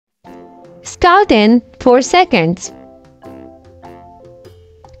Start in 4 seconds.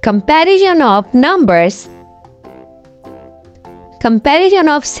 Comparison of numbers. Comparison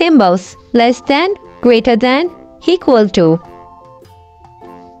of symbols less than, greater than, equal to.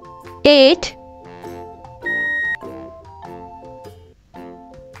 8,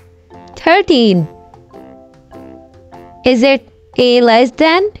 13. Is it A less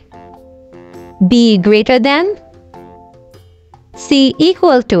than, B greater than, C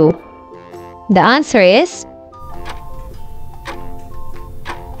equal to? The answer is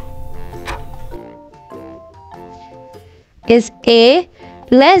A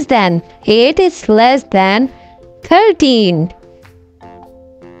less than. 8 is less than 13.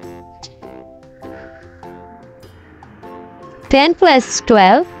 Ten plus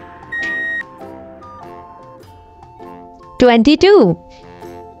 12, 22.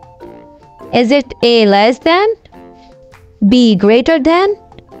 Is it A less than, B greater than,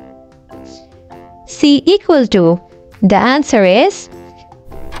 C equal to? The answer is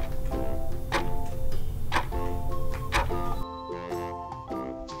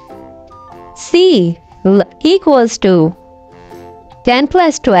C equals to. 10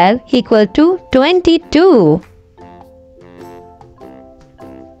 plus 12 equal to 22.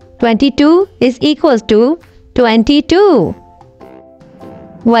 22 is equals to 22.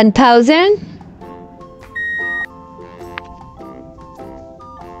 1000,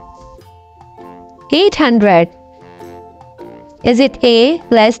 800. Is it A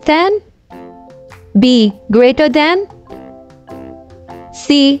less than, B greater than,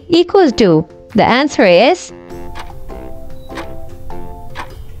 C equals to? The answer is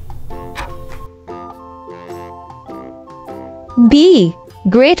B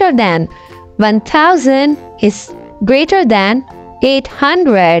greater than. 1000 is greater than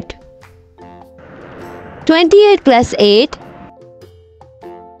 800. 28 plus 8,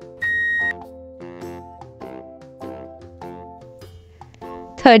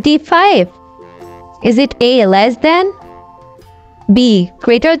 35. Is it A less than, B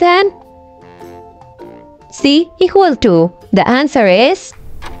greater than, C equal to? The answer is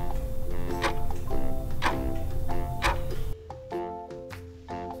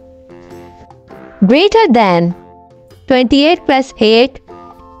greater than. 28 plus 8,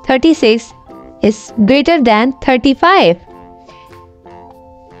 36 is greater than 35.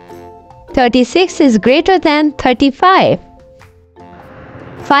 36 is greater than 35.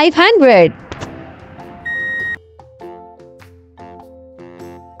 500.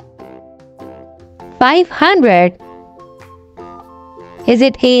 500. Is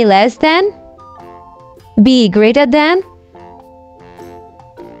it A less than, B greater than,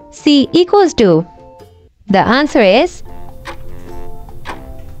 C equals to? The answer is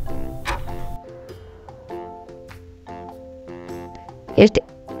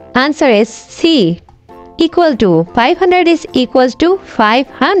answer is C equal to. 500 is equals to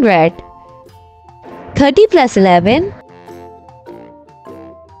 500. 30 plus 11,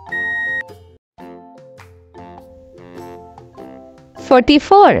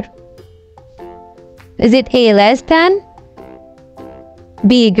 44. Is it A less than,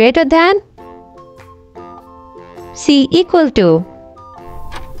 B greater than, C equal to?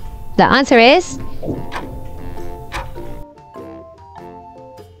 The answer is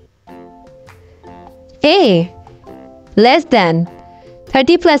A less than.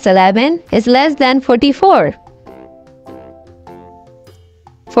 30 plus 11 is less than 44.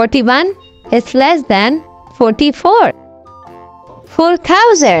 41 is less than 44.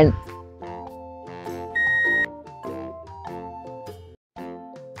 4,000.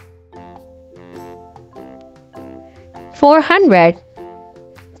 400.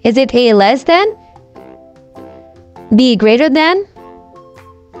 Is it A less than, B greater than,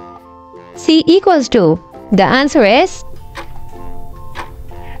 C equals to? The answer is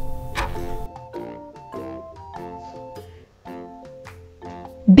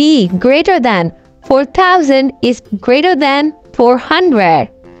B greater than. 4,000 is greater than 400.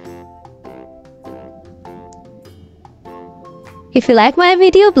 If you like my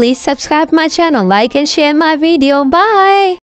video, please subscribe my channel, like and share my video. Bye.